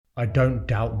I don't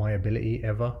doubt my ability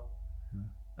ever.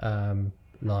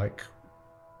 Like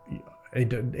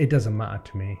it doesn't matter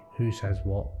to me who says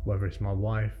what, whether it's my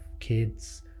wife,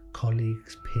 kids,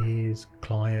 colleagues, peers,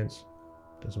 clients,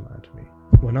 doesn't matter to me.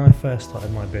 When I first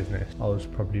started my business, I was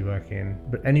probably working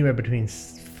anywhere between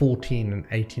 14 and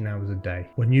 18 hours a day.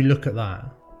 When you look at that,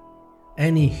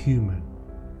 any human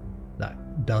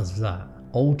that does that,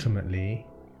 ultimately,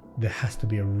 there has to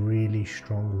be a really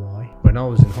strong why. When I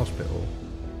was in hospital,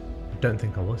 I don't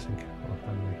think I was thinking of my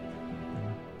family,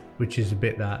 which is a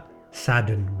bit that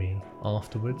saddened me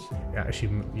afterwards.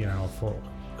 Actually, I thought,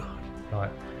 God,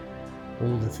 like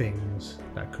all the things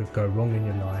that could go wrong in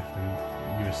your life,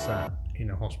 and you were sat in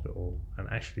a hospital, and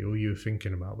actually all you were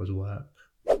thinking about was work.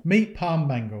 Meet Parm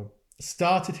Bhangal.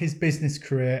 Started his business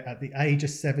career at the age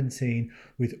of 17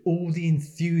 with all the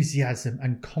enthusiasm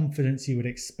and confidence you would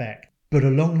expect. But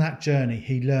along that journey,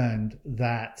 he learned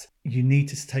that you need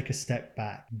to take a step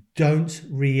back. Don't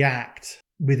react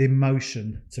with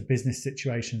emotion to business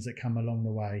situations that come along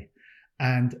the way.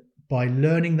 And by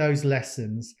learning those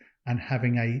lessons and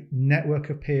having a network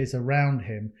of peers around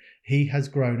him, he has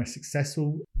grown a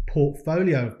successful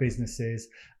portfolio of businesses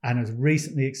and has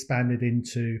recently expanded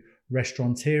into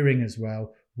restauranteering as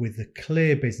well, with a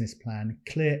clear business plan,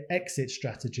 clear exit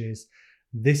strategies.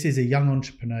 This is a young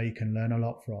entrepreneur you can learn a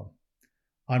lot from.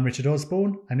 I'm Richard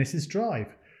Osborne, and this is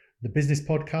Drive, the business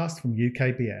podcast from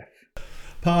UKBF.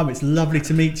 Parm, it's lovely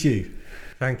to meet you.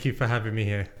 Thank you for having me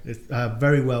here. It's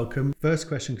very welcome. First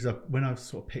question, because when I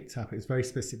sort of picked up, it was very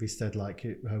specifically said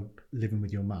living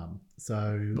with your mum.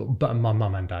 So, but my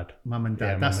mum and dad. Mum and dad.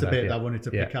 Yeah, that's the bit yeah. that I wanted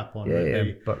to pick up on.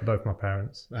 But both my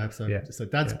parents. So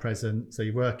dad's present. So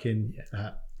you're working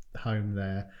at home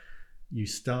there. You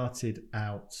started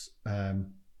out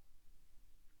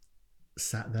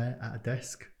sat there at a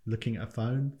desk, looking at a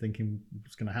phone, thinking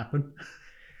what's going to happen.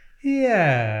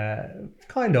 Yeah,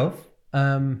 kind of.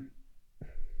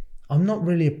 I'm not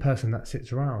really a person that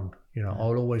sits around.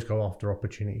 I'll always go after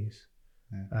opportunities.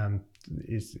 Yeah.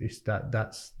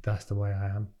 That's the way I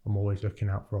am. I'm always looking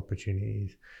out for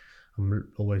opportunities.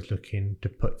 I'm always looking to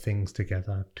put things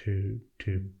together to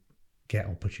get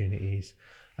opportunities.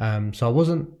 So I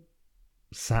wasn't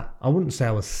sat. I wouldn't say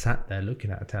I was sat there looking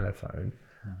at a telephone.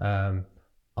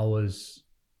 I was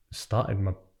started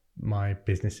my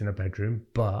business in a bedroom,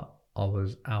 but I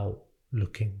was out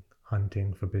looking,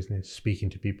 hunting for business, speaking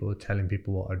to people, telling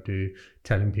people what I do,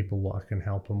 telling people what I can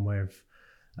help them with,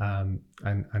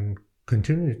 and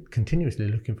continuously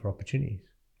looking for opportunities.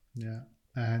 Yeah.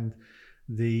 And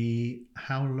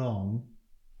how long,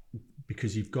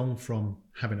 because you've gone from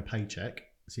having a paycheck,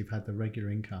 so you've had the regular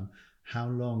income, how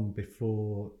long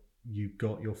before you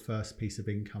got your first piece of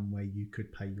income where you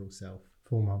could pay yourself?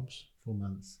 4 months. 4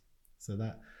 months. So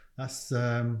that's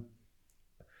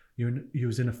you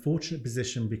was in a fortunate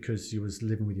position because you was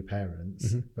living with your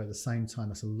parents, but at the same time,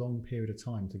 that's a long period of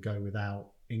time to go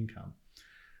without income.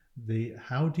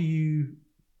 How do you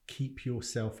keep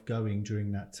yourself going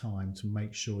during that time to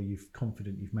make sure you're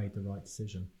confident you've made the right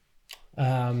decision?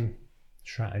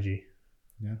 Strategy.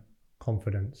 Yeah.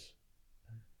 Confidence.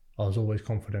 I was always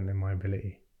confident in my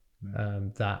ability. Yeah.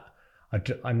 That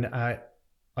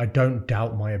I don't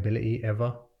doubt my ability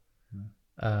ever.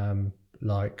 Yeah.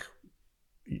 Like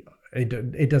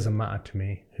it doesn't matter to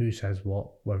me who says what,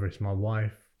 whether it's my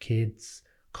wife, kids,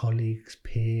 colleagues,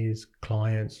 peers,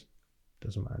 clients,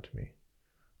 doesn't matter to me.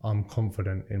 I'm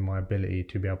confident in my ability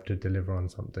to be able to deliver on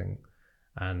something,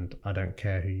 and I don't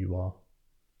care who you are.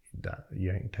 That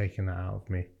you ain't taking that out of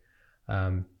me.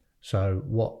 So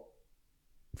what,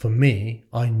 for me,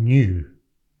 I knew,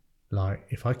 like,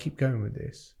 if I keep going with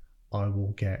this, I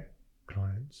will get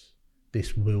clients.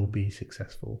 This will be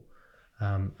successful.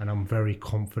 And I'm very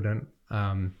confident.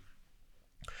 And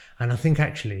I think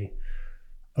actually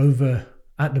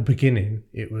at the beginning,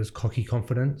 it was cocky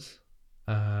confidence.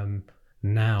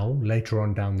 Now, later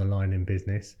on down the line in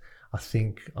business, I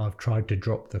think I've tried to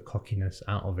drop the cockiness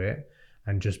out of it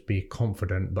and just be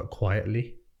confident, but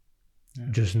quietly. Yeah.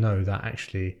 Just know that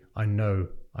actually, I know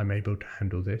I'm able to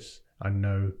handle this. I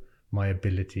know my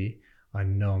ability. I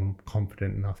know I'm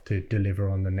confident enough to deliver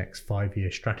on the next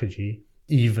 5-year strategy,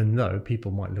 even though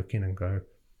people might look in and go,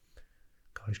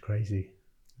 guy's crazy.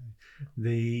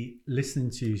 Listening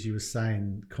to you, as you were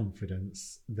saying,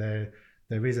 confidence, there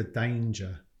is a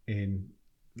danger in,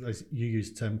 as you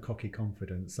use the term cocky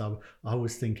confidence. So I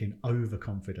was thinking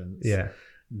overconfidence. Yeah.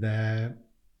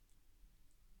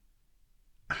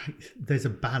 There's a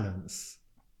balance,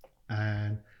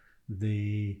 and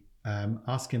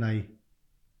asking a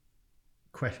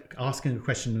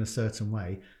question in a certain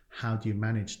way, how do you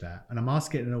manage that? And I'm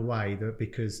asking it in a way that,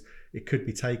 because it could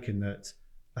be taken that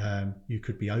you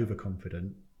could be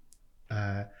overconfident,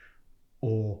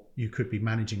 or you could be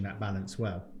managing that balance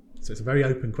well. So it's a very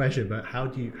open question, but how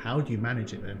do you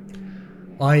manage it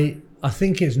then? I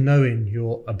think it's knowing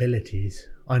your abilities.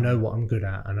 I know what I'm good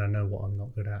at and I know what I'm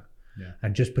not good at. Yeah.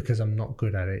 And just because I'm not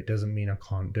good at it doesn't mean I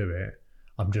can't do it.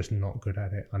 I'm just not good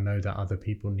at it. I know that other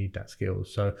people need that skill.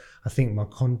 So I think my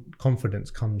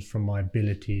confidence comes from my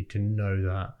ability to know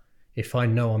that if I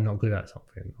know I'm not good at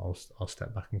something, I'll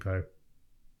step back and go,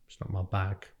 it's not my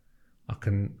bag. I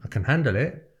can handle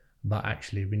it, but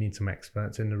actually we need some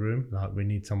experts in the room. Like we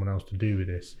need someone else to do with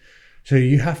this. So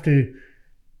you have to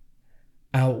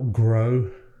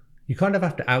you kind of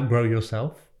have to outgrow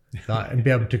yourself, like, and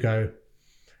be able to go,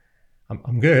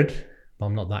 I'm good, but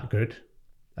I'm not that good.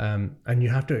 And you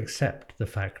have to accept the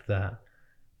fact that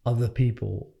other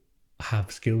people have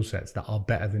skill sets that are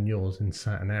better than yours in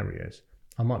certain areas.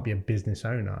 I might be a business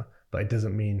owner, but it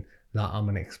doesn't mean that I'm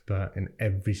an expert in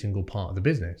every single part of the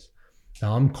business.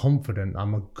 Now, I'm confident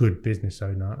I'm a good business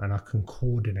owner and I can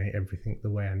coordinate everything the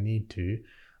way I need to,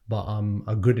 but I'm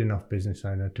a good enough business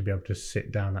owner to be able to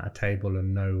sit down at a table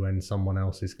and know when someone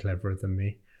else is cleverer than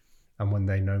me and when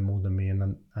they know more than me,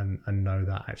 and know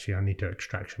that actually I need to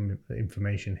extract some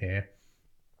information here.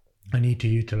 I need to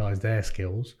utilize their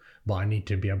skills, but I need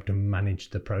to be able to manage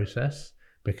the process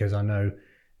because I know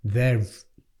they're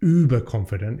uber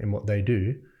confident in what they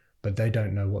do, but they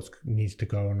don't know what needs to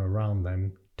go on around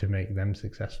them to make them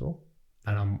successful.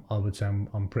 And I would say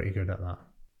I'm pretty good at that.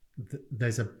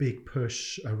 There's a big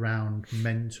push around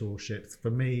mentorships. For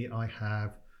me, I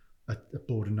have a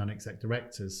board of non-exec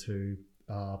directors who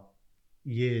are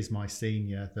years my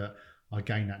senior that I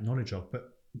gain that knowledge of.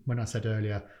 But when I said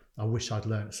earlier, I wish I'd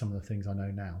learned some of the things I know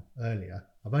now earlier,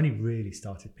 I've only really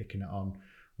started picking it on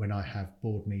when I have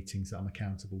board meetings that I'm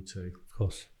accountable to. Of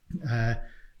course.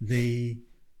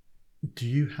 Do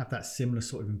you have that similar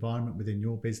sort of environment within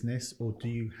your business, or do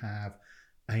you have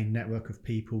a network of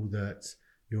people that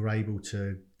you're able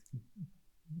to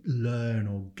learn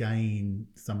or gain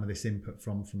some of this input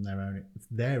from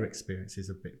their experiences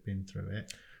have been through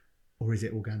it, or is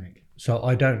it organic? So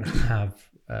I don't have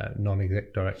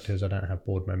non-exec directors. I don't have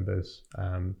board members.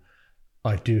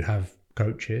 I do have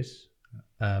coaches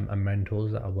and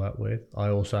mentors that I work with. I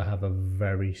also have a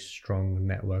very strong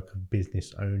network of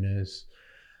business owners,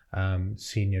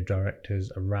 senior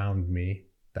directors around me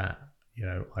that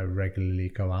I regularly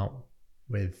go out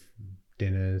with,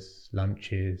 dinners,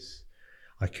 lunches.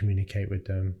 I communicate with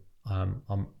them. I'm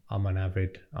an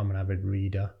avid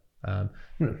reader.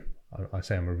 I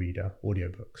say I'm a reader,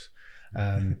 audiobooks.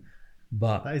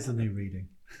 But that is the new reading.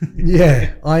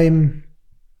 Yeah, I'm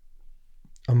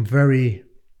very.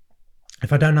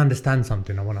 If I don't understand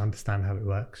something, I want to understand how it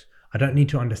works. I don't need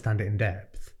to understand it in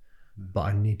depth, but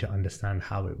I need to understand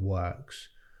how it works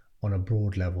on a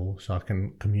broad level so I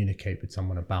can communicate with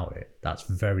someone about it. That's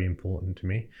very important to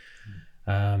me.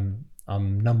 I'm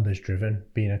numbers driven.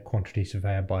 Being a quantity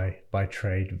surveyor by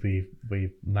trade,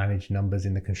 we've managed numbers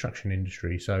in the construction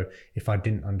industry. So if I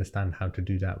didn't understand how to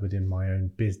do that within my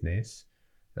own business,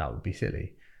 that would be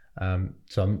silly.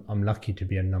 So I'm lucky to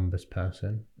be a numbers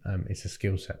person. It's a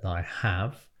skill set that I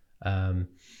have.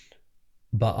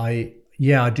 But I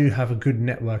do have a good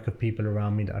network of people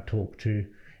around me that I talk to.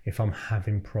 If I'm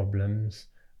having problems,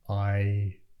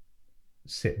 I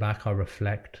sit back, I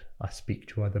reflect, I speak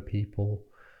to other people,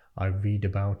 I read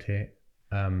about it,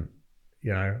 and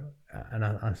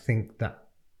I think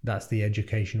that's the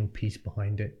educational piece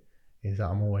behind it, is that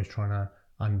I'm always trying to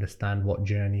understand what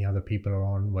journey other people are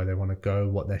on, where they want to go,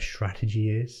 what their strategy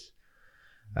is,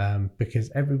 because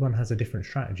everyone has a different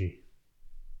strategy.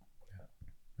 Yeah,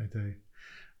 they do.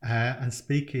 And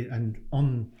speaking and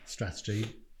on strategy,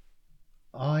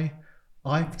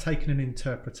 I've taken an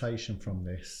interpretation from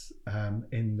this,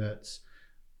 in that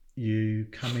you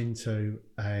come into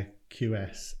a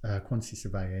QS, quantity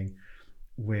surveying,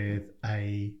 with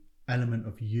a element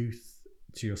of youth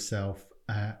to yourself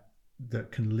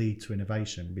that can lead to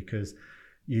innovation, because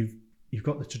you've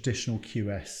got the traditional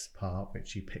QS part,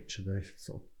 which you picture the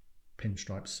sort of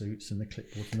pinstripe suits and the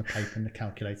clipboards and the paper and the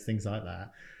calculators, things like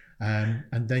that.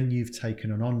 And then you've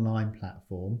taken an online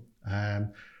platform,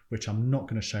 which I'm not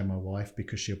going to show my wife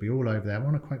because she'll be all over there. I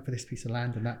want to quote for this piece of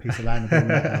land and that piece of land.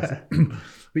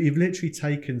 But you've literally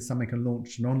taken something and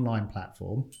launched an online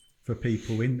platform for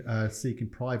people in seeking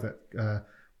private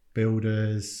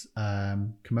builders,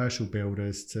 commercial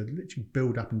builders, to literally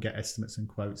build up and get estimates and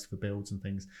quotes for builds and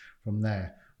things from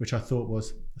there, which I thought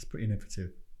that's pretty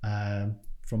innovative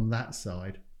from that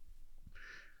side.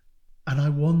 And I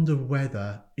wonder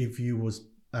whether, if you was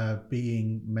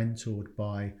being mentored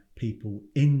by people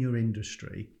in your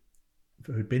industry,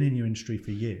 who'd been in your industry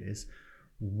for years,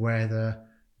 whether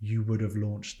you would have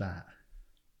launched that.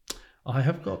 I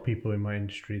have got people in my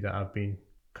industry that I've been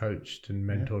coached and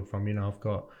mentored from. You know, I've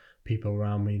got people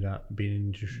around me that have been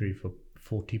in the industry for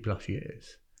 40 plus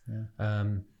years.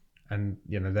 And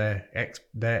you know, they're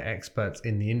experts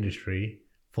in the industry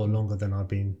for longer than I've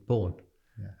been born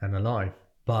and alive.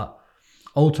 But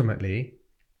ultimately,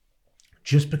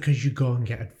 just because you go and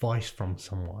get advice from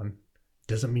someone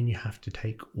doesn't mean you have to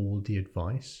take all the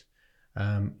advice.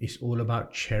 It's all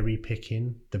about cherry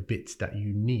picking the bits that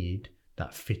you need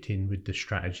that fit in with the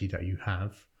strategy that you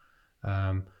have.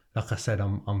 Like I said,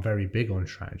 I'm very big on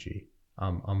strategy.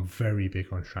 I'm very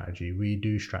big on strategy. We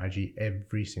do strategy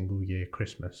every single year.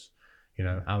 Christmas, you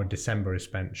know, our December is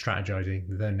spent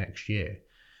strategizing the next year.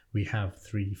 We have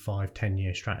 3, 5,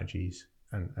 10-year strategies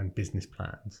and business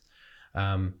plans.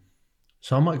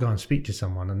 So I might go and speak to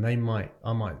someone, and I might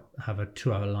have a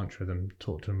 2-hour lunch with them,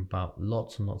 talk to them about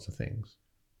lots and lots of things.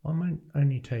 I might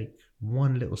only take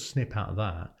one little snip out of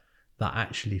that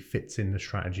actually fits in the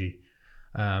strategy.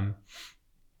 I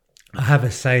have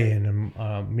a saying,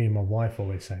 and me and my wife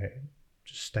always say it: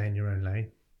 just stay in your own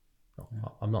lane.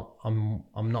 I'm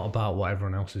not about what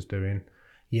everyone else is doing.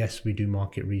 Yes, we do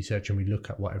market research and we look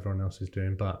at what everyone else is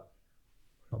doing, but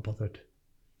I'm not bothered.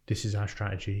 This is our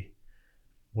strategy.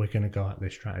 We're going to go at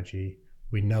this strategy.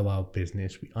 We know our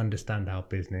business. We understand our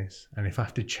business. And if I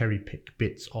have to cherry pick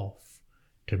bits off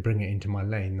to bring it into my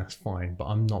lane, that's fine. But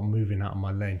I'm not moving out of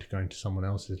my lane to go into someone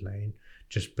else's lane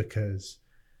just because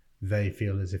they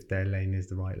feel as if their lane is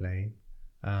the right lane.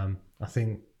 I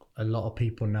think a lot of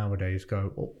people nowadays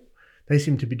go, oh, they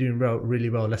seem to be doing really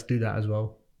well. Let's do that as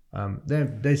well.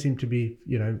 They seem to be,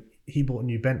 you know, he bought a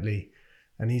new Bentley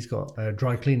and he's got a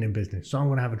dry cleaning business. So I'm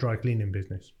going to have a dry cleaning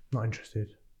business. Not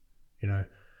interested. You know,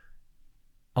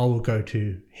 I will go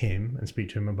to him and speak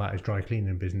to him about his dry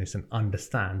cleaning business and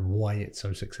understand why it's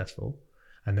so successful,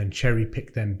 and then cherry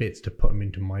pick them bits to put them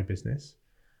into my business,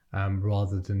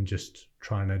 rather than just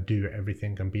trying to do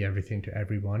everything and be everything to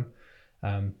everyone.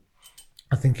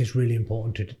 I think it's really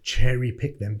important to cherry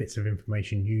pick them bits of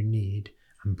information you need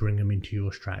and bring them into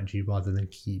your strategy rather than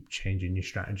keep changing your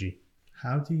strategy.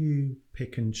 How do you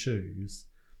pick and choose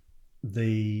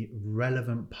the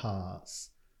relevant parts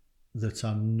that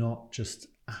are not just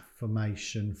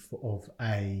affirmation of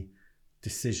a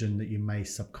decision that you may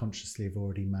subconsciously have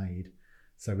already made?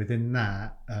 So within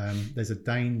that, there's a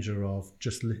danger of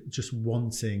just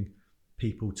wanting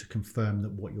people to confirm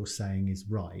that what you're saying is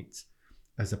right,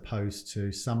 as opposed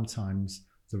to sometimes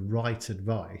the right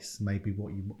advice may be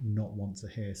what you not want to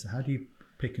hear. So how do you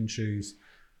pick and choose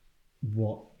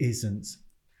what isn't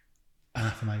an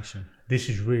affirmation? This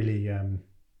is really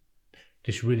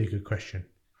good question,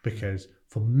 because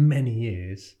for many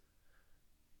years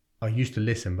I used to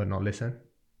listen but not listen.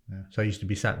 So I used to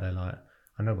be sat there like,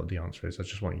 I know what the answer is, I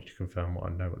just want you to confirm what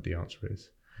I know what the answer is.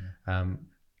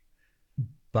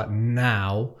 But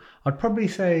now I'd probably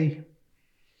say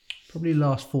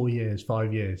last 4 years,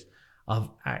 5 years, I've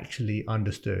actually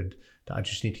understood that I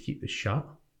just need to keep this shut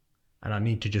and I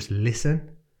need to just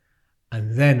listen,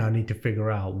 and then I need to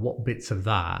figure out what bits of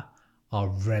that are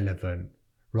relevant,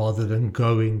 rather than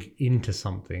going into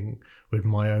something with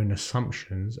my own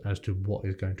assumptions as to what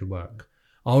is going to work.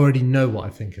 I already know what I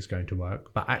think is going to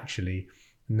work, but actually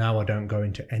now I don't go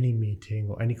into any meeting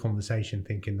or any conversation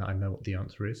thinking that I know what the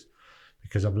answer is,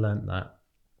 because I've learned that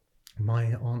my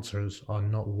answers are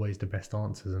not always the best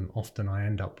answers, and often I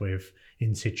end up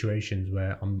in situations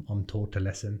where I'm taught a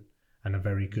lesson, and a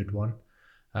very good one.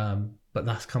 But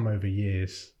that's come over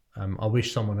years. I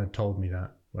wish someone had told me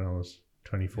that when I was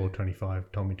 24,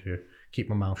 25, told me to keep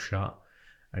my mouth shut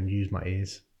and use my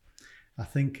ears. I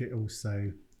think it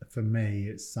also, for me,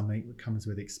 it's something that comes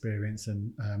with experience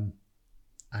and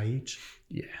age.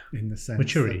 Yeah. In the sense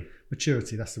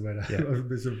maturity, that's the word. Yeah.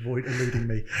 There's a void eluding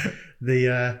me.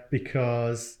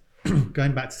 Because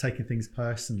going back to taking things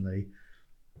personally,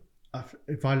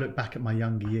 if I look back at my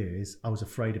younger years, I was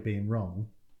afraid of being wrong.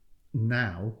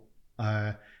 Now,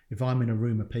 if I'm in a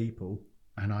room of people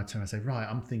and I turn and say, right,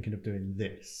 I'm thinking of doing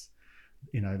this,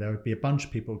 you know, there would be a bunch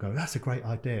of people who go, that's a great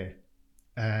idea.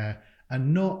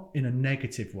 And not in a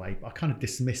negative way, but I kind of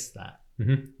dismiss that.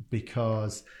 Mm-hmm.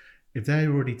 Because if they're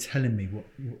already telling me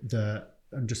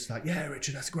I'm just like, yeah,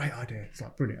 Richard, that's a great idea. It's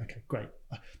like, brilliant. Okay, great.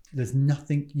 There's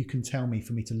nothing you can tell me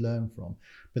for me to learn from.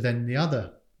 But then the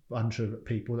other bunch of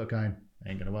people that are going,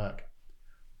 ain't going to work.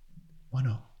 Why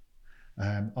not?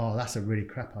 Oh, that's a really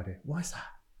crap idea. Why is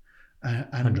that?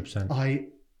 And 100%. I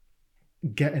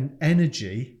get an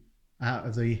energy out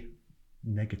of the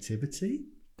negativity,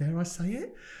 dare I say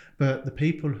it? But the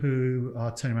people who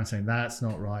are turning around saying, that's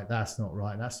not right, that's not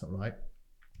right, that's not right,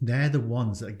 they're the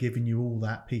ones that are giving you all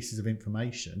that pieces of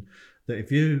information that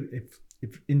if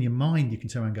in your mind you can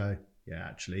turn around and go, yeah,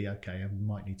 actually, okay, I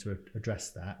might need to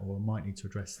address that, or I might need to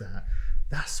address that.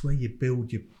 That's where you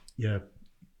build your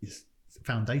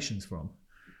foundations from.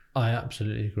 I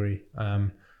absolutely agree.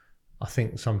 I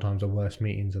think sometimes the worst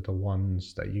meetings are the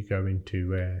ones that you go into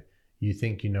where you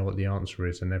think you know what the answer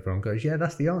is, and everyone goes, "Yeah,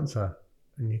 that's the answer."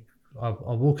 And I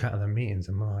walk out of the meetings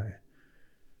and I'm like,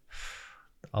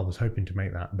 I was hoping to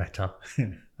make that better,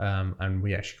 and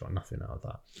we actually got nothing out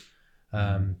of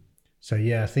that. So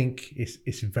yeah, I think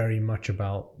it's very much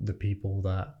about the people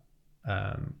that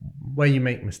where you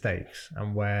make mistakes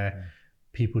and where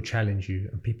people challenge you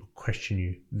and people question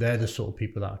you. They're the sort of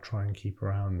people that I try and keep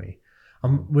around me.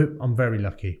 I'm very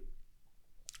lucky.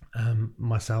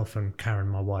 Myself and Karen,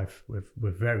 my wife,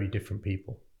 we're very different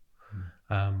people.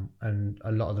 And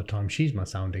a lot of the time she's my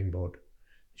sounding board.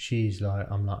 She's like,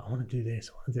 I'm like, I want to do this,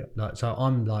 I want to do it. Like, so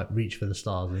I'm like, reach for the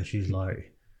stars, and she's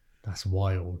like, that's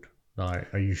wild.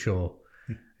 Like, are you sure?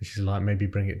 And she's like, maybe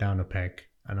bring it down a peg.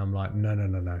 And I'm like,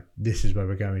 no, this is where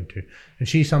we're going to. And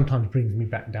she sometimes brings me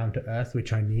back down to earth,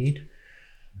 which I need.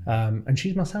 And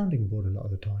she's my sounding board a lot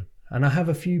of the time. And I have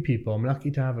a few people, I'm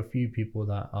lucky to have a few people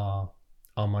that are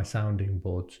my sounding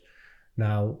boards.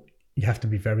 Now, you have to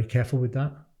be very careful with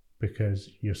that, because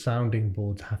your sounding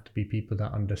boards have to be people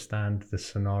that understand the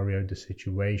scenario, the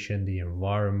situation, the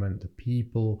environment, the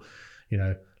people. You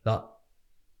know, that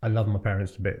I love my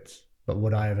parents to bits, but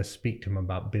would I ever speak to them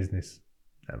about business?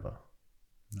 Never.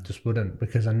 No. Just wouldn't,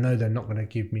 because I know they're not going to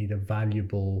give me the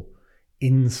valuable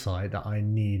insight that I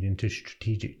need into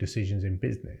strategic decisions in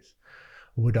business.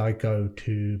 Would I go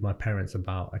to my parents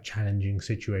about a challenging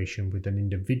situation with an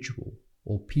individual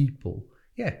or people?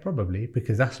 Yeah, probably,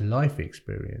 because that's life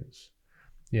experience.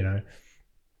 You know,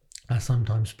 I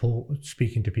sometimes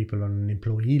speaking to people on an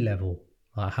employee level,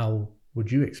 like, how would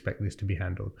you expect this to be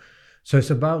handled? So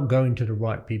it's about going to the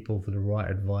right people for the right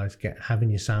advice, having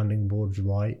your sounding boards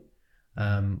right.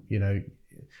 You know,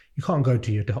 you can't go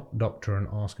to your doctor and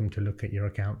ask him to look at your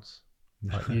accounts.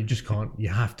 Like, you just can't. You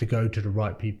have to go to the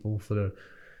right people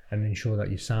and ensure that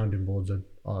your sounding boards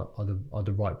are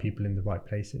the right people in the right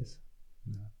places.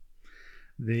 Yeah.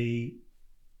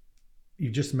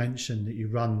 You just mentioned that you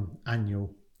run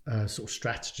annual sort of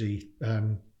strategy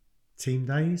team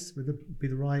days. Would be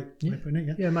the right way of putting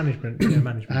it? Yeah, management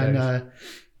days.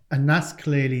 And that's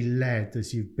clearly led,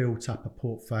 as you've built up a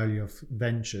portfolio of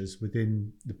ventures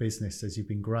within the business as you've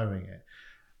been growing it.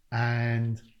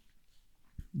 And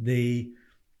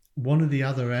one of the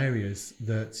other areas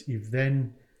that you've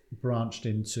then branched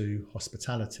into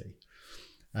hospitality,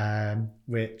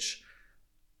 which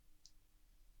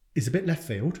is a bit left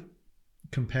field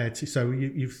compared to, so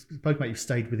you've spoken about, you've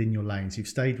stayed within your lanes, you've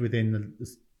stayed within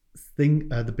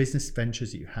the business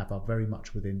ventures that you have are very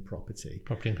much within property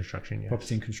and construction. Yes.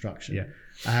 Property and construction. Yeah.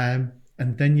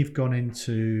 And then you've gone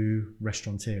into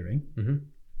restauranteering. Mm-hmm.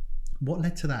 What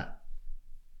led to that?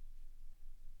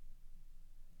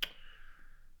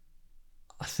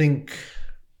 I think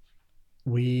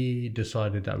we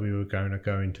decided that we were going to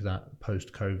go into that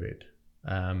post-COVID.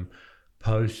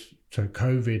 So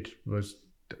COVID was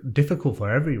difficult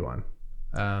for everyone.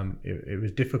 It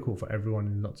was difficult for everyone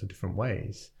in lots of different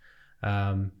ways.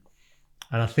 And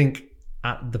I think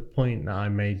at the point that I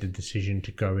made the decision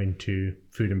to go into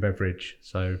food and beverage,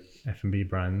 so F&B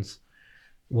brands,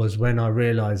 was when I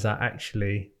realized that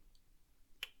actually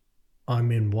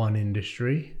I'm in one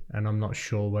industry and I'm not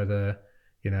sure whether,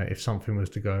 you know, if something was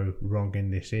to go wrong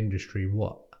in this industry,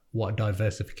 what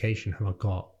diversification have I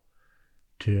got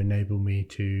to enable me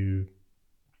to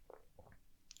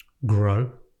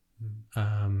grow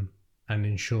and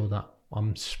ensure that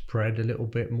I'm spread a little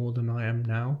bit more than I am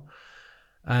now.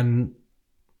 And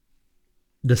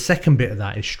the second bit of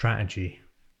that is strategy,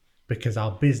 because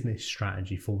our business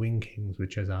strategy for Wing Kings,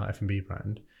 which is our F&B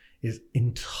brand, is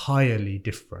entirely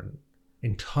different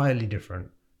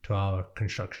to our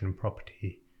construction and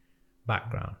property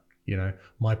background. You know,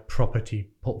 my property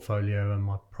portfolio and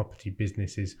my property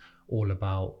business is all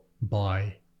about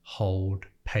buy, hold,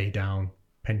 pay down,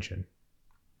 pension.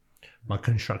 My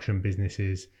construction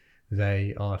businesses,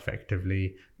 they are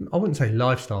effectively, I wouldn't say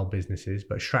lifestyle businesses,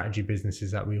 but strategy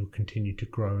businesses that we will continue to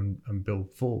grow and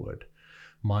build forward.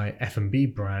 My F&B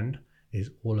brand is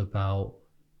all about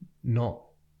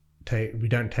we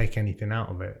don't take anything out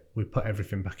of it. We put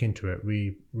everything back into it.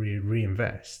 We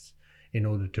reinvest in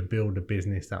order to build a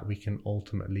business that we can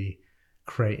ultimately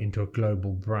create into a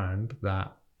global brand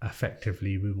that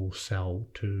effectively we will sell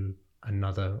to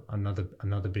another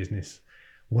business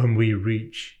when we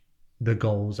reach the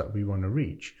goals that we want to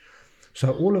reach.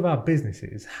 So all of our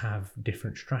businesses have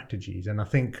different strategies, and I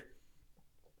think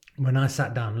when I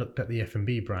sat down, looked at the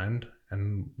F&B brand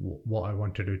and what I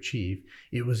wanted to achieve,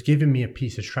 it was giving me a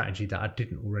piece of strategy that I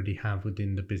didn't already have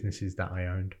within the businesses that I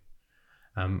owned.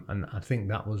 And I think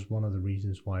that was one of the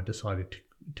reasons why I decided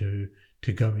to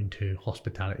go into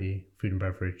hospitality, food and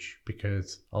beverage,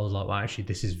 because I was like, well, actually,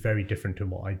 this is very different to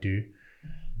what I do.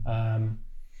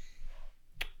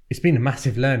 It's been a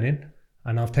massive learning,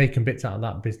 and I've taken bits out of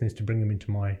that business to bring them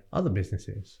into my other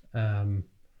businesses.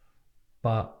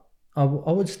 But I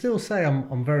would still say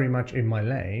I'm very much in my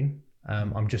lane.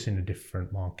 I'm just in a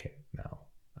different market now.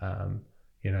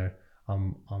 You know,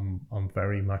 I'm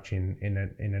very much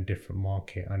in a different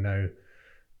market. I know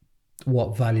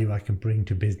what value I can bring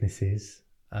to businesses,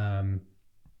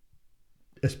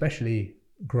 especially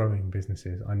growing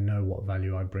businesses. I know what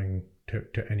value I bring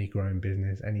to any growing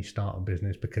business, any startup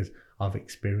business, because I've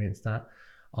experienced that.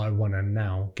 I want to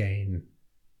now gain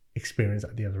experience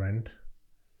at the other end,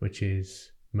 which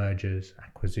is mergers,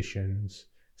 acquisitions,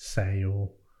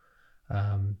 sale,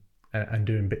 and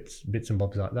doing bits and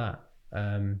bobs like that.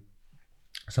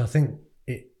 So I think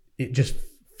it just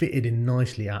fitted in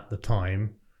nicely at the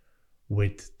time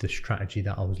with the strategy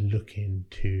that I was looking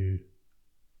to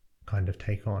kind of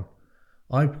take on.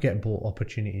 I get bought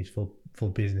opportunities for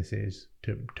businesses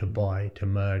to buy, to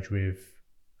merge with,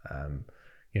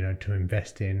 to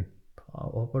invest in. I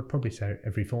would probably say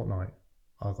every fortnight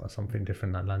I've got something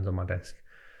different that lands on my desk.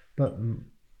 But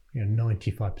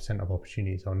 95% of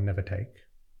opportunities I'll never take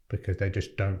because they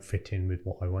just don't fit in with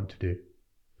what I want to do.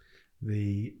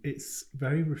 It's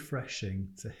very refreshing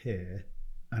to hear,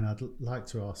 and I'd like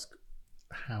to ask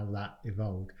how that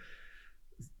evolved.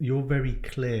 You're very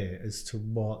clear as to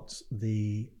what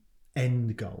the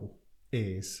end goal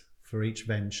is for each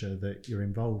venture that you're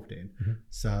involved in. Mm-hmm.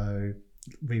 So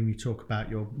when we talk about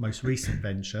your most recent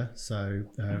venture, so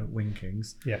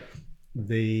Winkings,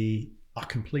 I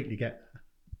completely get that.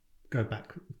 Go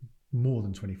back more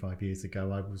than 25 years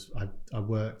ago. I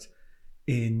worked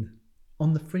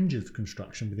on the fringes of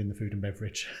construction within the food and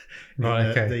beverage,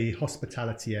 the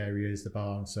hospitality areas, the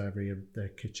bar and servery, the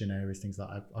kitchen areas, things like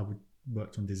that. I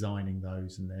worked on designing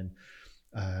those and then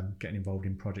getting involved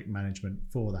in project management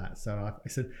for that. So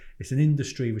it's an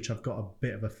industry which I've got a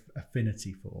bit of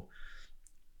affinity for.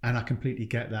 And I completely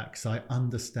get that because I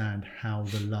understand how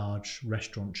the large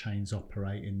restaurant chains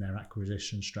operate in their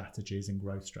acquisition strategies and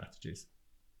growth strategies.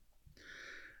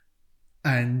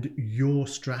 And your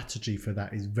strategy for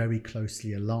that is very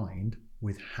closely aligned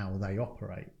with how they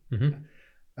operate,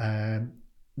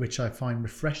 which I find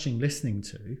refreshing listening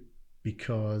to,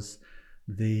 because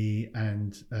this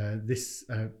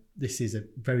is a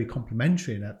very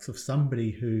complimentary, and that's of somebody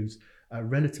who's a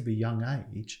relatively young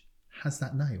age has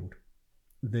that nailed.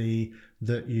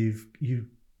 That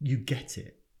you get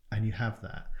it and you have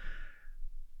that.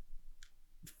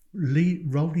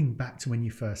 Rolling back to when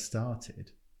you first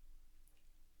started,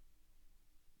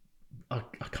 I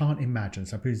can't imagine.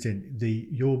 So I presume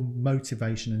your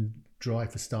motivation and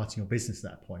drive for starting your business at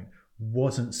that point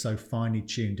wasn't so finely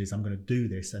tuned as I'm going to do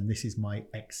this and this is my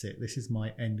exit, this is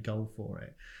my end goal for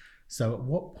it. So at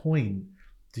what point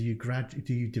do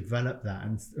you develop that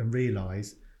and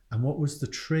realize, and what was the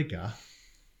trigger?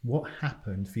 What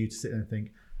happened for you to sit there and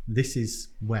think, this is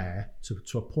where,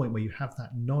 to a point where you have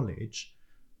that knowledge,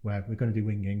 where we're going to do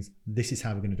Winkings, this is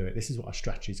how we're going to do it, this is what our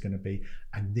strategy is going to be,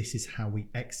 and this is how we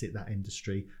exit that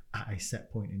industry at a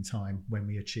set point in time when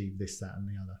we achieve this, that, and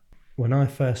the other? When I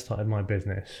first started my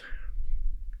business,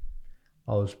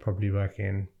 I was probably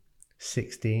working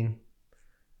 16,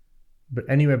 but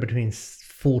anywhere between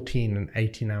 14 and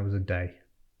 18 hours a day,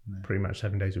 pretty much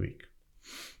 7 days a week.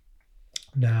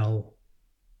 Now,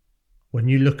 when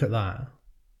you look at that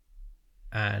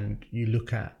and you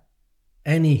look at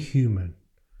any human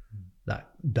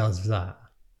that does that,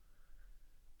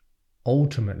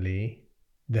 ultimately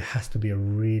there has to be a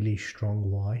really strong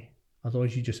why.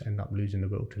 Otherwise you just end up losing the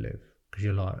will to live, because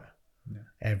you're like,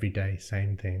 every day,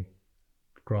 same thing,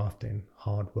 grafting,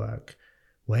 hard work.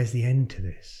 Where's the end to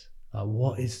this?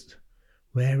 Where is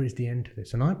the end to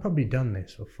this? And I've probably done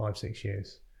this for 5-6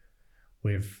 years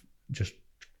with just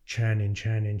churning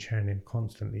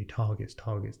constantly, targets.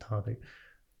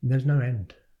 There's no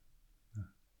end.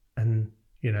 And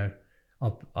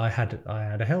I had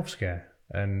a health scare,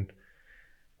 and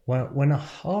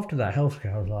after that health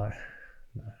scare, I was like,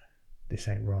 no, this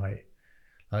ain't right.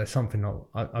 It's something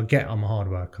I get. I'm a hard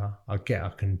worker. I get I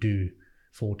can do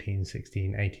 14,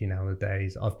 16, 18 hour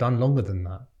days. I've done longer than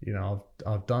that.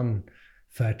 I've done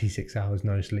 36 hours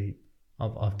no sleep.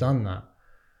 I've done that,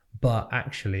 but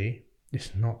actually,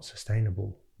 it's not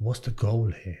sustainable. What's the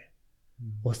goal here?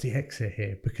 What's the exit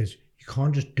here? Because you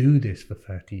can't just do this for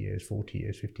 30 years, 40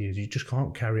 years, 50 years. You just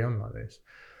can't carry on like this.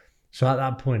 So at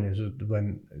that point is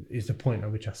the point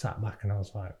at which I sat back and I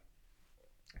was like,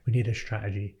 we need a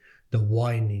strategy. The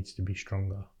why needs to be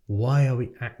stronger. Why are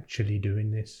we actually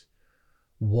doing this?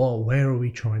 Where are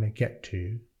we trying to get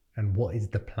to? And what is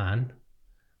the plan?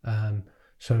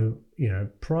 So,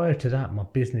 prior to that, my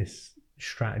business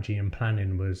strategy and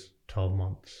planning was 12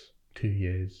 months, 2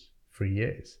 years, 3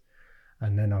 years.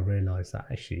 And then I realized that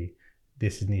actually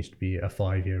this needs to be a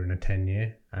 5-year and a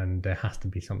 10-year, and there has to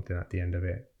be something at the end of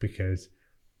it, because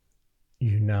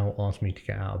you now ask me to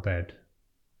get out of bed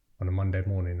on a Monday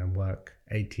morning and work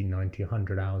 80, 90,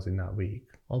 100 hours in that week.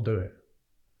 I'll do it.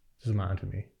 Doesn't matter to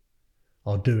me.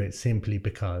 I'll do it simply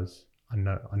because I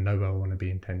know where I want to be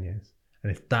in 10 years.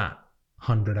 And if that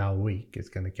 100-hour week is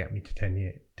going to get me to 10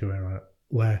 years, to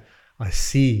where I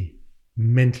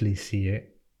mentally see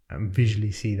it and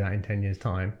visually see that in 10 years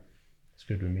time, it's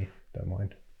good with me. Don't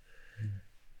mind.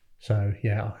 So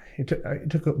yeah, it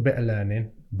took a bit of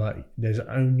learning, but there's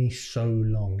only so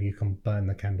long you can burn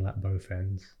the candle at both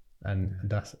ends, and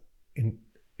that's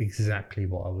exactly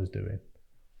what I was doing.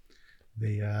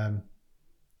 The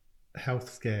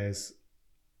health scares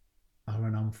are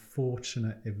an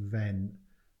unfortunate event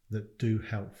that do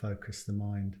help focus the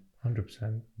mind.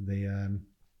 100%.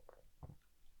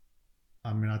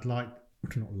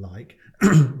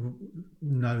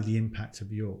 Know the impact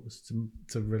of yours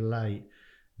to relate.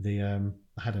 I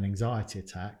had an anxiety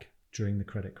attack during the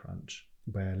credit crunch,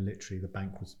 where literally the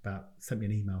bank sent me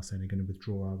an email saying they're going to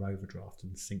withdraw our overdraft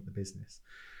and sink the business.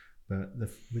 But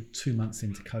with 2 months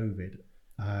into COVID,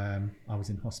 I was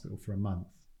in hospital for a month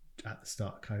at the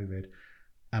start of COVID,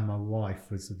 and my wife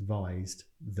was advised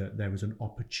that there was an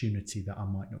opportunity that I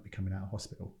might not be coming out of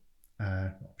hospital.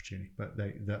 Not opportunity, but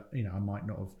I might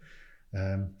not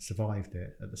have survived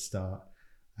it at the start.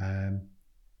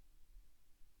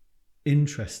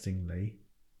 Interestingly,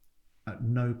 at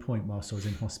no point whilst I was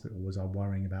in hospital was I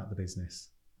worrying about the business.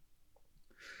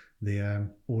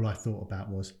 All I thought about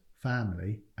was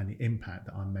family and the impact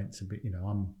that I'm meant to be.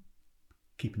 I'm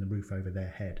keeping the roof over their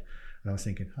head, and I was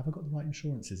thinking, have I got the right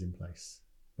insurances in place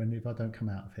if I don't come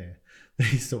out of here?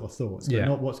 These sort of thoughts, but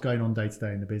not what's going on day to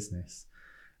day in the business.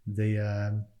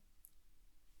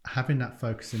 Having that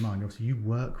focus in mind. Also, you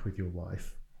work with your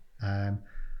wife, as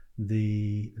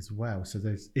well. So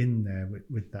there's in there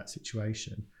with that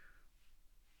situation.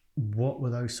 What were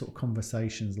those sort of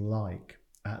conversations like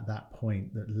at that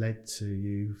point that led to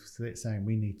you saying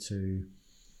we need to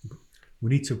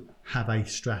have a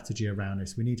strategy around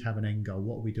this? We need to have an end goal.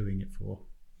 What are we doing it for?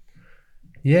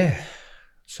 Yeah.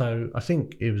 So I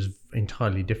think it was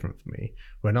entirely different for me.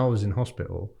 When I was in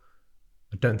hospital,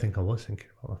 I don't think I was thinking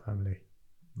about my family.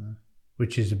 No.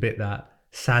 Which is a bit that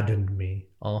saddened me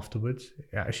afterwards.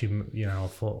 Actually, I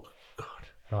thought, God,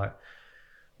 like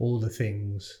all the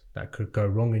things that could go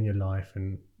wrong in your life,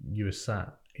 and you were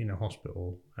sat in a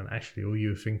hospital and actually all you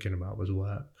were thinking about was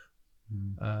work.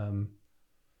 I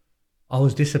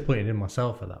was disappointed in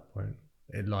myself at that point.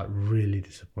 Really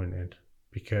disappointed,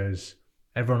 because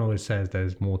everyone always says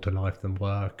there's more to life than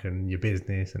work and your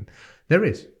business, and there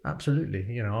is,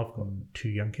 absolutely. I've got 2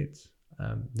 young kids.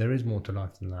 There is more to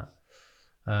life than that.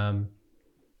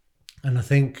 And I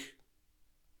think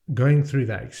going through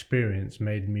that experience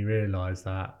made me realize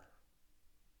that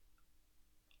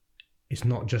it's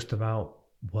not just about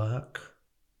work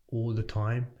all the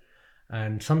time.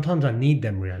 And sometimes I need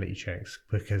them reality checks,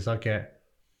 because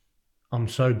I'm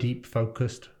so deep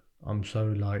focused. I'm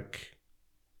so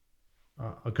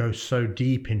I go so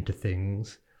deep into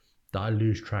things that I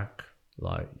lose track.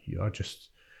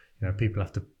 People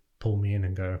have to pull me in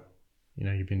and go,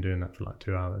 you've been doing that for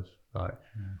 2 hours.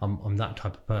 I'm that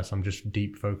type of person. I'm just a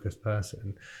deep focused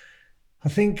person. I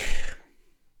think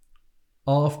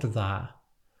after that,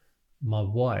 my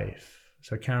wife,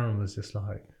 so Karen, was just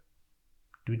like,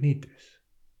 do we need this?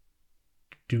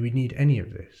 Do we need any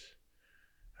of this?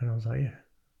 And I was like, yeah.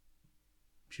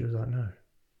 She was like, no.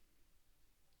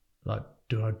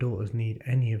 Do our daughters need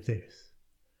any of this?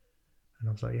 And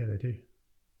I was like, yeah, they do.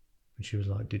 And she was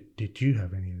like, did you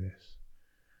have any of this?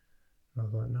 And I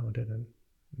was like, no, I didn't.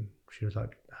 And she was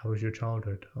like, how was your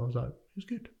childhood? I was like, it was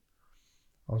good.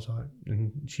 I was like,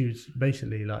 and she was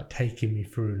basically taking me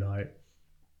through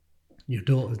your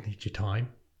daughters need your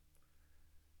time.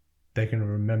 They're going to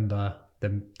remember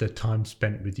the time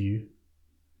spent with you,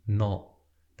 not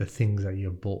the things that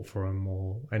you bought for them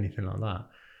or anything like that.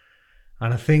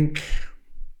 And I think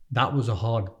that was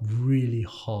a really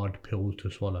hard pill to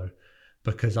swallow,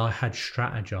 because I had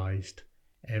strategized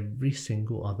every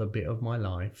single other bit of my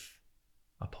life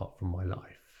apart from my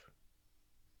life.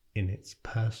 in its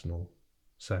personal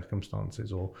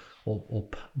circumstances or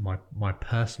my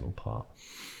personal part.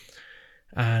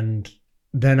 And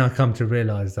then I come to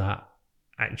realize that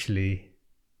actually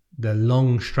the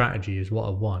long strategy is what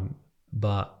I want,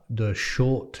 but the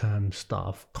short-term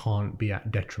stuff can't be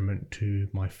at detriment to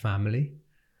my family,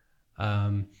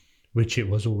 which it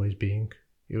was always being.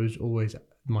 It was always,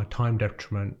 my time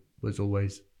detriment was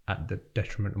always at the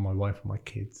detriment of my wife and my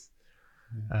kids.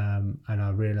 And I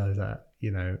realized that,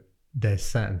 there's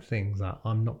certain things that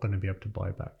I'm not going to be able to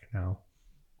buy back now.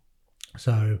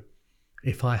 So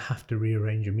if I have to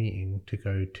rearrange a meeting to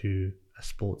go to a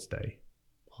sports day,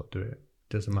 I'll do it.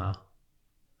 Doesn't matter.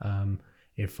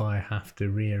 If I have to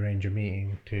rearrange a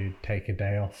meeting to take a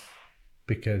day off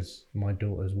because my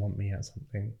daughters want me at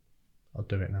something, I'll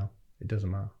do it now. It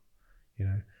doesn't matter.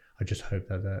 I just hope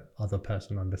that the other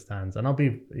person understands, and I'll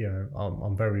be,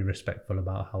 I'm very respectful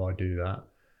about how I do that.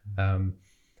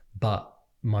 But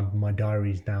my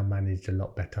diary's now managed a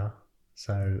lot better.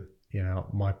 So,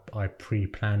 I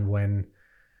pre-plan when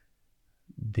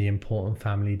the important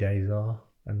family days are,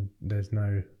 and there's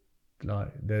no,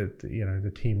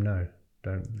 the team know,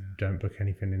 don't book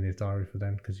anything in his diary for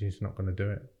them because he's not going to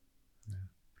do it.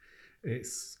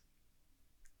 It's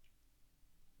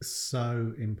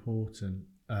so important.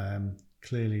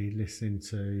 Clearly listening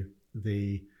to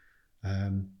the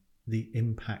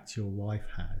impact your wife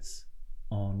has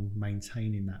on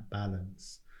maintaining that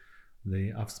balance.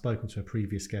 I've spoken to a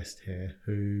previous guest here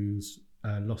who's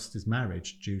lost his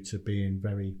marriage due to being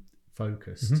very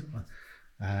focused.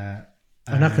 And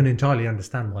I can entirely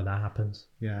understand why that happens.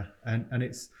 Yeah, and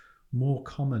it's more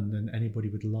common than anybody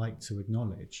would like to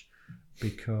acknowledge,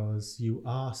 because you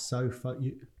are so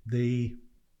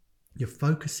you're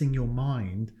focusing your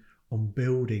mind on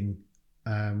building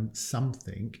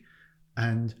something,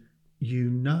 and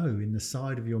in the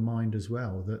side of your mind as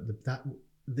well that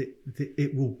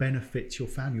it will benefit your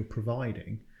family you're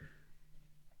providing.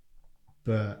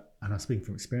 But, and I speak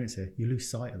from experience here, you lose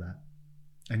sight of that,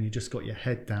 and you just got your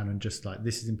head down and just like,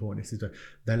 this is important,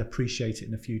 they'll appreciate it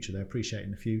in the future,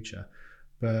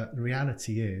 but the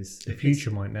reality is the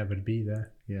future might never be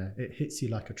there. Yeah, it hits you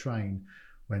like a train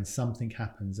when something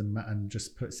happens and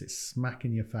just puts it smack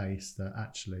in your face that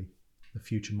actually the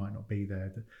future might not be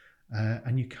there.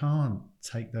 And you can't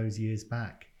take those years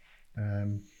back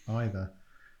either.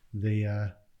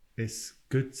 It's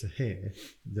good to hear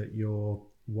that your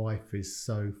wife is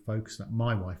so focused.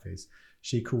 My wife is.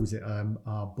 She calls it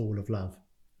our ball of love,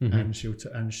 and she'll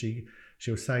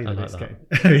say that it's getting.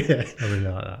 Yeah, I really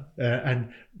like that.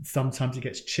 And sometimes it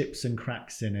gets chips and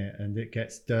cracks in it, and it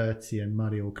gets dirty and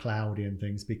muddy or cloudy and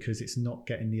things because it's not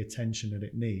getting the attention that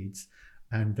it needs.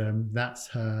 And that's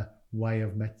her way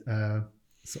of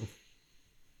sort of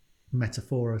a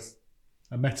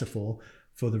metaphor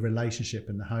for the relationship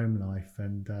and the home life.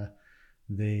 And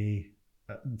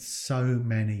so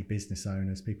many business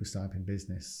owners, people starting in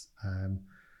business,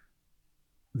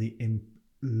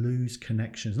 lose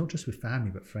connections, not just with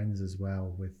family but friends as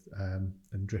well,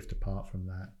 and drift apart from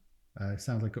that.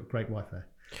 Sounds like a great wife there.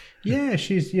 Yeah,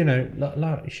 she's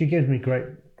like she gives me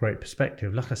great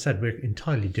perspective. Like I said, we're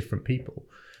entirely different people,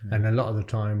 and a lot of the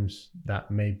times that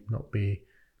may not be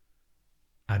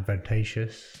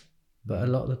advantageous, but a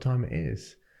lot of the time it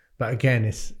is. But again,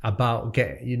 it's about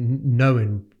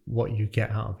knowing what you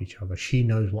get out of each other. She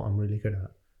knows what I'm really good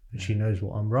at, and she knows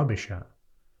what I'm rubbish at.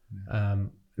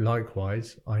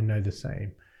 Likewise, I know the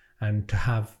same. And to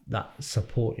have that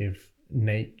supportive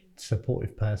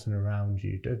person around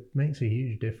you, that makes a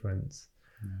huge difference.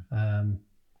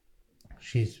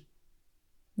 She's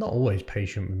not always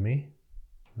patient with me,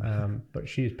 but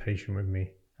she's patient with me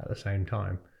at the same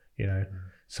time.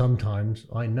 Sometimes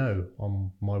I know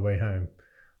on my way home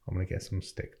I'm going to get some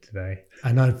stick today,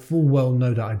 and I full well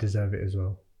know that I deserve it as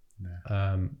well.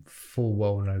 Full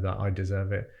well know that I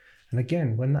deserve it. And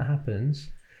again, when that happens,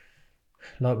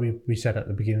 like we said at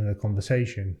the beginning of the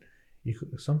conversation,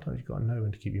 sometimes you've got to know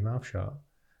when to keep your mouth shut,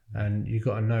 and you've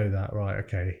got to know that, right,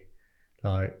 okay,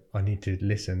 like I need to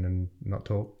listen and not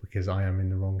talk because I am in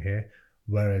the wrong here.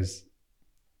 Whereas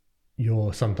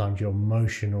sometimes your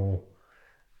emotional,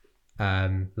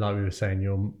 like we were saying,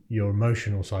 your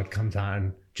emotional side comes out,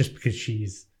 and just because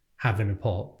she's having a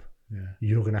pop,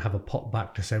 you're going to have a pop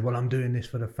back to say, well, I'm doing this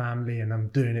for the family and I'm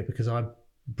doing it because I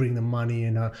bring the money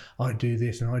and I do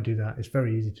this and I do that. It's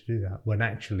very easy to do that, when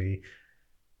actually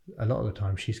a lot of the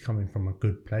time she's coming from a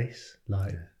good place.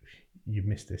 Like, you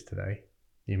missed this today,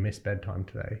 you missed bedtime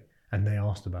today, and they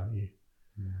asked about you.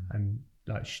 And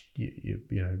like,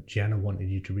 Gianna wanted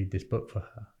you to read this book for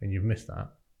her and you've missed that.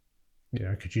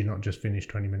 Could you not just finish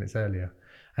 20 minutes earlier?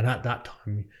 And at that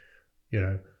time,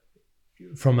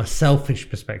 from a selfish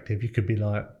perspective, you could be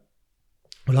like,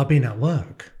 well, I've been at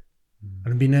work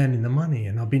and I've been earning the money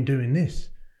and I've been doing this.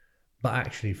 But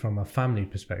actually, from a family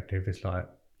perspective, it's like,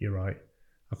 you're right.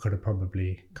 I could have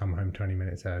probably come home 20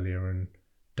 minutes earlier and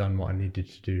done what I needed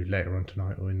to do later on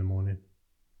tonight or in the morning.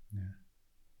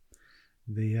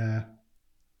 The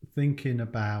thinking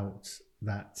about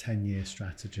that 10-year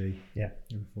strategy. Yeah.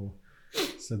 Before.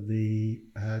 So the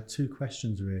 2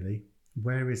 questions really.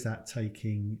 Where is that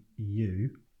taking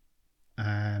you?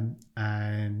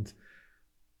 And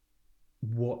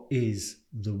what is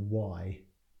the why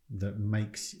that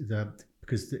makes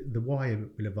because the why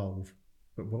will evolve,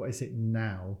 but what is it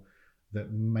now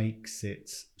that makes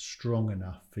it strong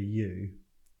enough for you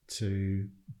to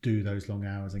do those long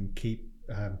hours and keep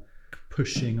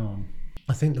pushing on?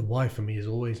 I think the why for me is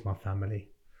always my family,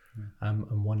 and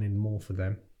wanting more for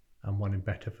them and wanting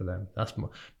better for them. That's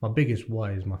my biggest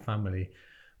why is my family.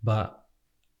 But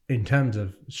in terms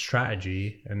of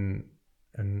strategy and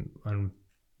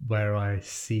where I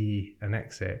see an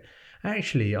exit,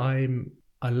 actually I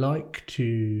like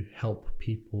to help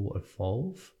people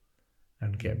evolve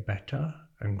and get better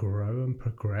and grow and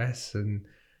progress and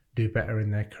do better in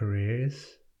their careers.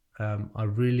 I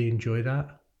really enjoy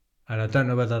that. And I don't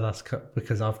know whether that's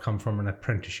because I've come from an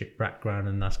apprenticeship background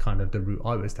and that's kind of the route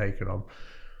I was taken on.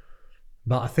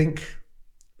 But I think,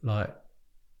 like,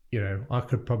 you know, I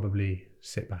could probably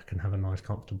sit back and have a nice,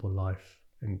 comfortable life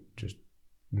and just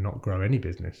not grow any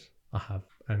business I have,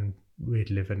 and we'd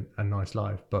live a nice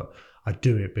life. But I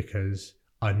do it because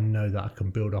I know that I can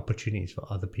build opportunities for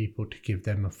other people to give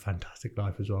them a fantastic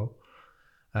life as well.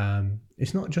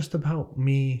 It's not just about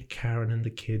me, Karen, and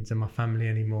the kids and my family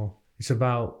anymore. It's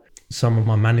about some of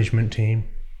my management team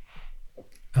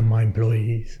and my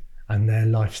employees and their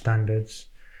life standards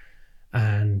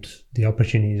and the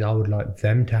opportunities I would like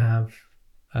them to have.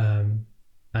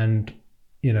 And,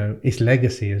 you know, it's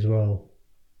legacy as well.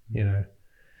 You know,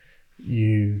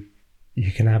 you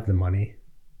can have the money,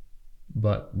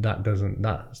 but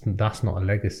that's not a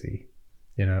legacy.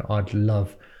 You know,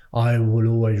 I will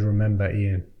always remember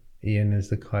Ian. Ian is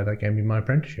the guy that gave me my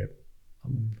apprenticeship.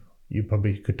 You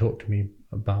probably could talk to me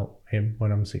about him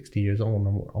when I'm 60 years old,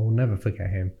 and I will never forget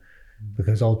him,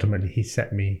 because ultimately he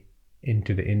set me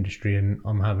into the industry, and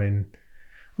I'm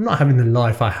not having the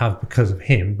life I have because of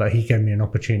him, but he gave me an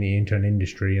opportunity into an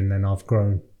industry, and then I've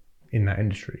grown in that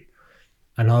industry.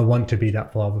 And I want to be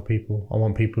that for other people. I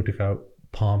want people to go,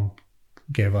 Parm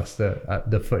gave us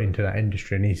the foot into that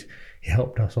industry, and he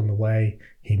helped us on the way.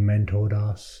 He mentored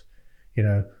us. You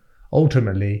know,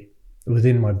 ultimately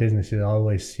within my businesses, I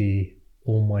always see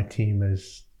all my team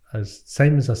as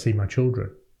same as I see my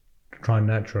children. Try and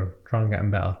nurture them, try and get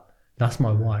them better. That's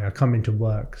my why. I come into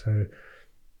work. So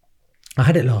I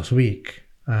had it last week.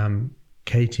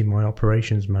 Katie, my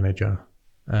operations manager,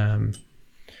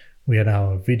 we had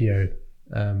our video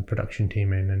production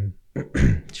team in,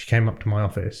 and she came up to my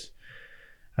office,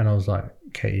 and I was like,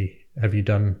 Katie, have you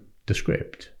done the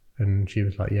script? And she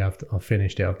was like, yeah, I've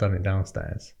finished it. I've done it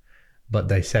downstairs. But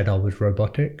they said I was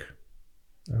robotic.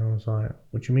 And I was like,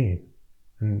 what do you mean?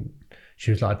 And she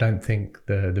was like, I don't think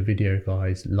the video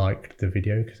guys liked the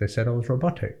video because they said I was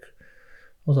robotic.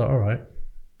 I was like, all right,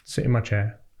 sit in my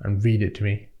chair and read it to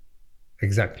me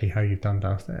exactly how you've done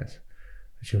downstairs.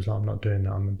 And she was like, I'm not doing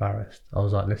that, I'm embarrassed. I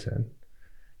was like, listen,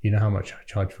 you know how much I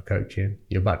charge for coaching?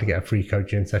 You're about to get a free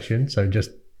coaching session, so just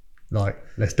like,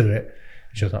 let's do it.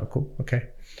 And she was like, cool, okay.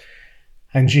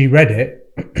 And she read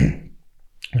it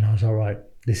and I was all right,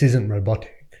 this isn't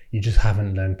robotic. You just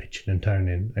haven't learned pitching and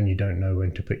toning, and you don't know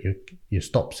when to put your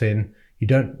stops in. You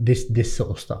don't, this sort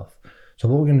of stuff. So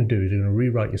what we're going to do is we're going to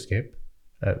rewrite your skip,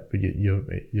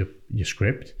 your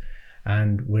script,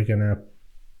 and we're going to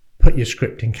put your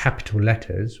script in capital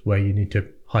letters where you need to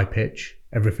high pitch.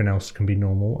 Everything else can be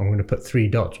normal. I'm going to put 3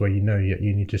 dots where you know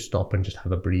you need to stop and just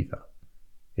have a breather.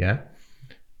 Yeah?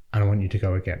 And I want you to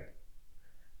go again.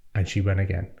 And she went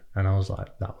again. And I was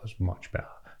like, that was much better.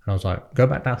 And I was like, go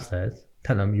back downstairs,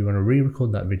 tell them you want to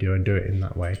re-record that video and do it in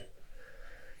that way.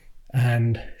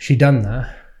 And she done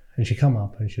that, and she come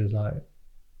up and she was like,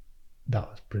 that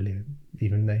was brilliant.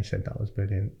 Even they said that was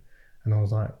brilliant. And I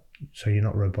was like, so you're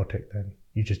not robotic then?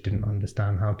 You just didn't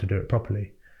understand how to do it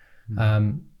properly.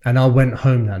 And I went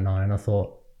home that night and I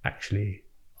thought, actually,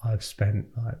 I've spent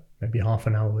like maybe half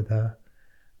an hour with her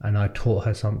and I taught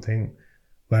her something,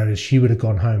 whereas she would have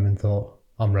gone home and thought,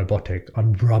 I'm robotic,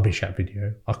 I'm rubbish at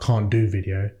video, I can't do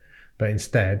video. But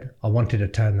instead, I wanted to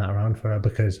turn that around for her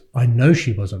because I know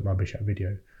she wasn't rubbish at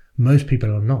video. Most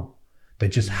people are not. They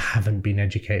just haven't been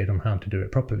educated on how to do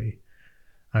it properly.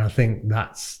 And I think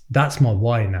that's my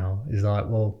why now, is like,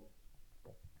 well,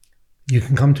 You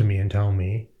can come to me and tell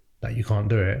me that you can't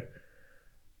do it.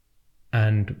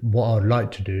 And what I'd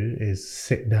like to do is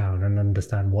sit down and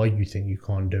understand why you think you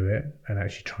can't do it and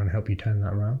actually try and help you turn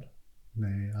that around. No,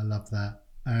 I love that.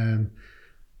 And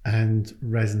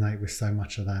resonate with so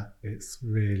much of that. It's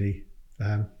really,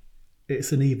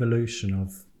 it's an evolution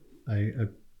of a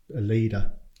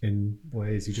leader in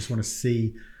ways you just want to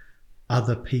see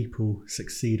other people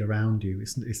succeed around you.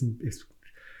 It's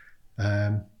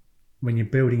when you're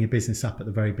building your business up at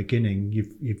the very beginning,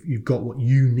 you've got what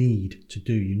you need to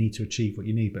do. You need to achieve what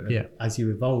you need. But as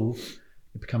you evolve,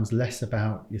 it becomes less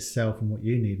about yourself and what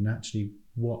you need, and actually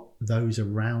what those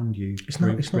around you. It's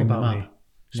not about me.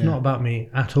 It's not about me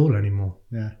at all anymore.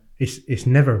 Yeah. It's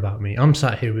never about me. I'm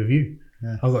sat here with you.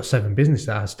 Yeah. I've got 7 businesses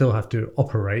that I still have to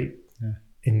operate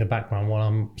in the background while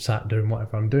I'm sat doing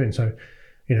whatever I'm doing. So,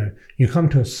 you come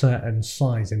to a certain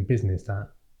size in business that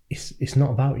it's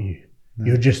not about you. No.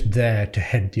 You're just there to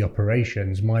head the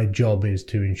operations. My job is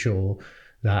to ensure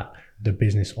that the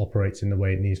business operates in the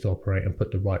way it needs to operate and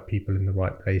put the right people in the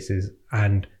right places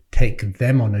and take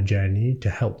them on a journey to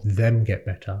help them get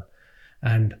better.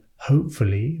 And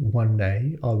hopefully one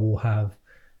day I will have,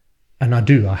 and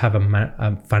I have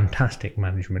a fantastic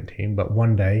management team, but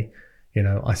one day,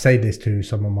 I say this to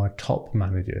some of my top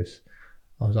managers.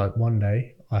 I was like, one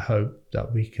day I hope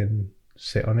that we can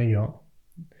sit on a yacht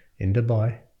in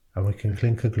Dubai and we can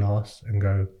clink a glass and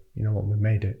go, you know what, we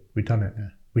made it. We've done it. Yeah.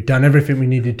 We've done everything we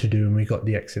needed to do and we got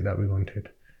the exit that we wanted.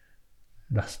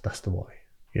 That's the why.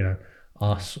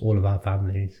 Us, all of our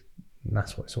families, and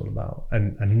that's what it's all about.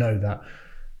 And know that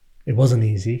it wasn't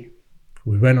easy.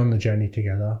 We went on the journey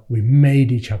together. We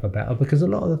made each other better because a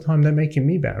lot of the time they're making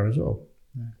me better as well.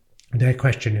 Yeah. They're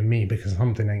questioning me because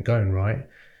something ain't going right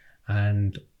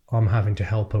and I'm having to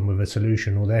help them with a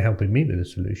solution, or they're helping me with a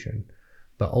solution.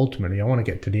 But ultimately, I want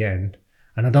to get to the end,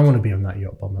 and I don't want to be on that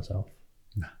yacht by myself.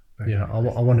 No, I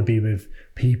want to be with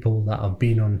people that I've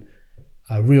been on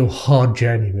a real hard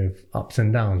journey with, ups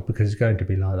and downs, because it's going to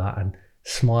be like that, and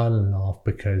smile and laugh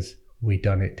because we've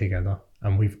done it together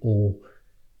and we've all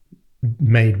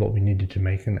made what we needed to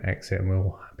make an exit, and we're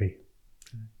all happy.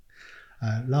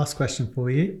 Last question for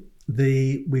you.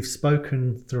 We've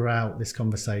spoken throughout this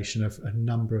conversation of a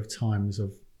number of times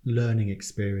of learning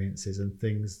experiences and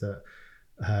things that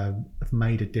have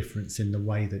made a difference in the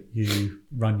way that you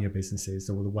run your businesses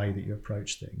or the way that you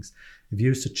approach things. If you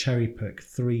was to cherry pick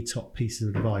 3 top pieces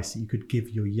of advice that you could give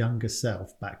your younger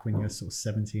self back when you're sort of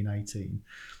 17, 18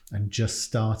 and just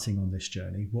starting on this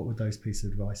journey, what would those pieces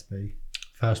of advice be?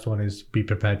 First one is be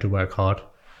prepared to work hard.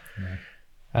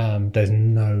 Yeah. There's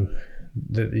no,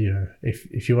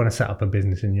 if you want to set up a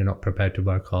business and you're not prepared to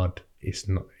work hard, it's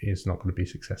not going to be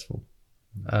successful.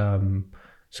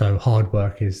 So hard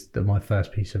work is my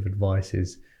first piece of advice,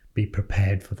 is be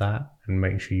prepared for that and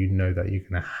make sure you know that you're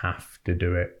going to have to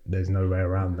do it. There's no way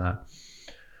around that.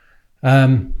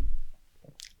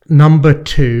 Number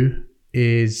 2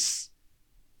 is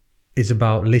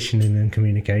about listening and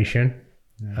communication.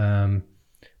 Yeah.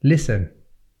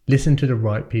 Listen to the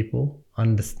right people,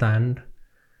 understand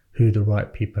who the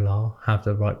right people are, have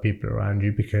the right people around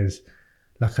you, because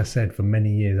like I said, for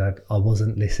many years I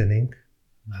wasn't listening.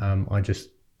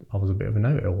 I was a bit of a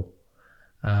know-it-all,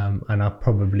 and I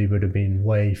probably would have been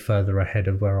way further ahead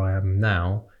of where I am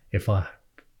now if I had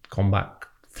gone back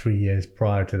 3 years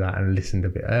prior to that and listened a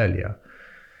bit earlier.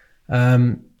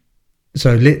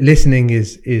 So listening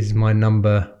is my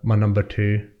number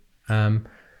 2.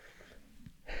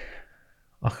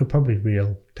 I could probably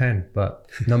reel 10, but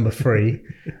number 3,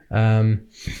 I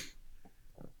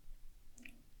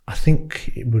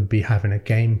think it would be having a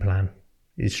game plan,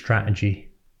 is strategy.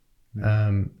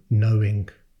 Knowing,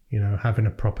 having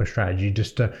a proper strategy,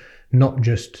 not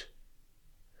just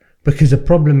because the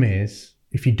problem is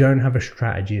if you don't have a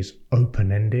strategy, it's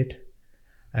open-ended,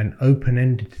 and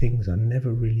open-ended things are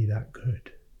never really that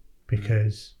good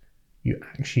because you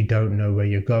actually don't know where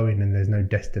you're going and there's no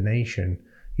destination.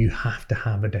 You have to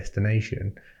have a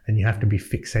destination and you have to be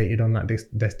fixated on that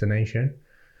destination,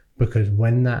 because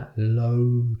when that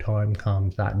low time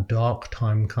comes, that dark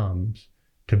time comes,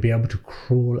 to be able to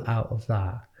crawl out of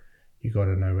that, you got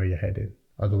to know where you're headed.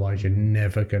 Otherwise, you're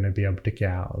never going to be able to get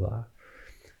out of that.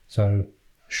 So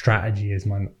strategy is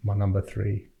my number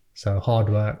 3. So hard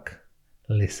work,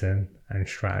 listen, and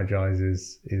strategize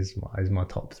is my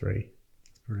top 3.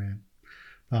 Brilliant.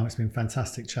 Well, it's been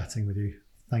fantastic chatting with you.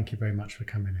 Thank you very much for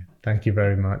coming in. Thank you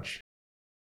very much.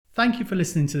 Thank you for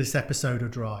listening to this episode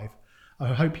of Drive.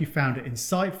 I hope you found it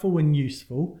insightful and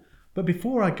useful. But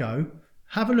before I go,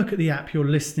 have a look at the app you're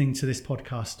listening to this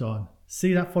podcast on.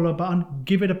 See that follow button?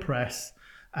 Give it a press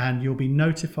and you'll be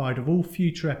notified of all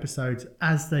future episodes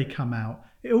as they come out.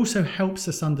 It also helps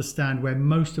us understand where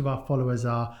most of our followers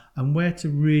are and where to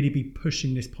really be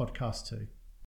pushing this podcast to.